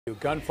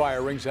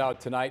Gunfire rings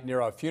out tonight near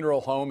a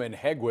funeral home in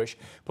Hegewisch.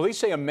 Police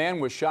say a man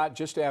was shot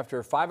just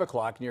after 5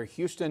 o'clock near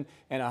Houston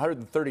and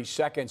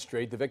 132nd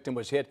Street. The victim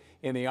was hit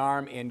in the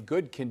arm in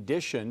good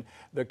condition.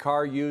 The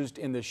car used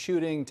in the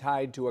shooting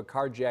tied to a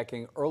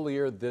carjacking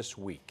earlier this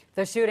week.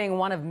 The shooting,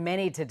 one of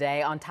many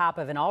today, on top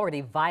of an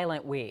already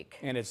violent week.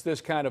 And it's this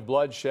kind of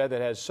bloodshed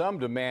that has some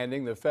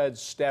demanding the feds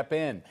step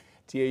in.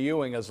 Tia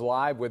Ewing is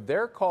live with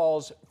their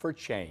calls for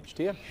change.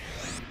 Tia?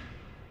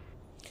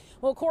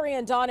 Well, Corey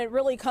and Don, it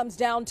really comes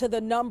down to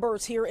the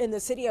numbers here in the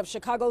city of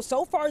Chicago.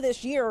 So far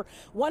this year,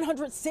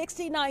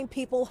 169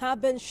 people have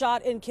been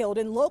shot and killed,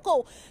 and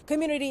local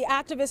community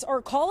activists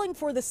are calling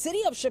for the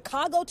city of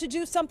Chicago to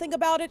do something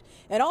about it,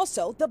 and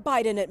also the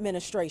Biden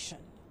administration.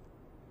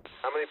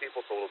 How many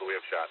people total do we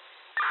have shot?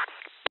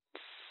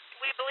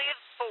 We believe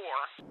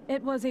 4.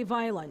 It was a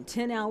violent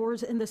 10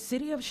 hours in the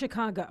city of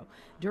Chicago.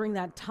 During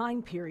that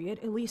time period,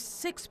 at least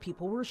 6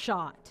 people were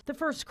shot. The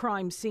first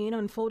crime scene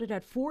unfolded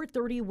at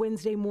 4:30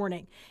 Wednesday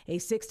morning. A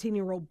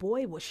 16-year-old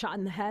boy was shot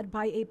in the head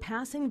by a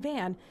passing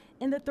van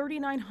in the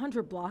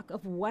 3900 block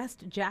of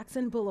West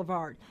Jackson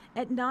Boulevard.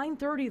 At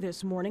 9:30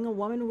 this morning, a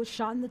woman was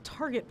shot in the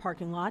Target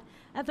parking lot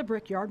at the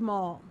Brickyard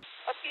Mall.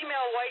 A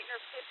female, white, in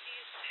her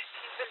 50s.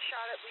 She's been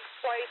shot at least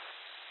twice.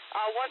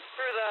 Once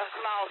through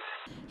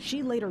the mouth.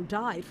 She later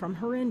died from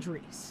her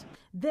injuries.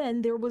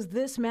 Then there was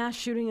this mass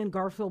shooting in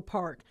Garfield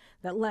Park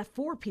that left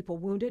 4 people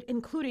wounded,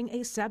 including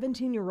a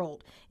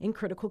 17-year-old in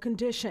critical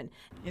condition.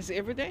 It's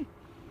every day.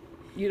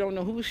 You don't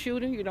know who's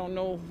shooting. You don't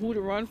know who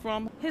to run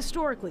from.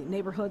 Historically,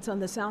 neighborhoods on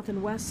the south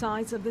and west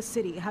sides of the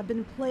city have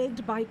been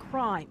plagued by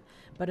crime.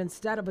 But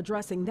instead of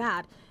addressing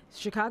that,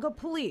 Chicago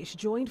police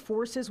joined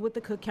forces with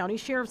the Cook County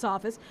Sheriff's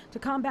Office to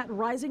combat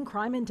rising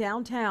crime in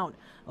downtown,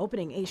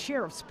 opening a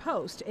sheriff's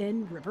post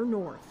in River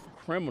North.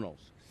 Criminals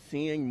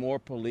seeing more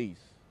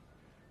police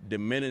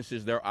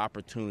diminishes their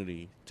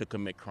opportunity to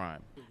commit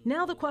crime.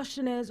 Now the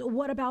question is,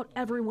 what about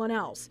everyone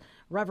else?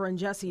 Reverend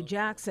Jesse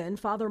Jackson,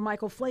 Father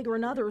Michael Flager,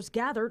 and others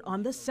gathered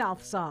on the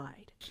south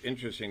side. It's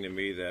interesting to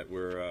me that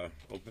we're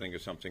opening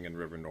something in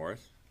River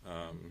North,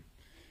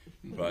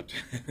 but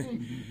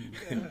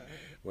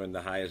when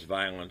the highest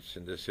violence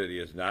in the city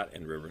is not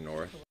in River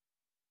North.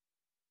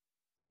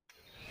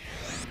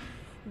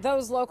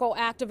 Those local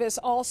activists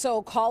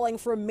also calling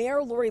for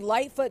Mayor Lori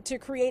Lightfoot to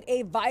create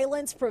a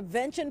violence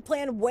prevention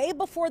plan way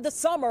before the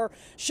summer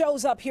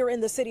shows up here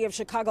in the city of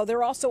Chicago.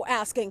 They're also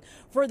asking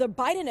for the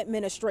Biden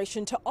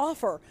administration to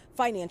offer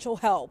financial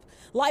help.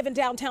 Live in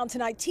downtown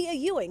tonight, Tia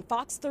Ewing,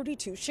 Fox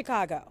 32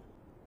 Chicago.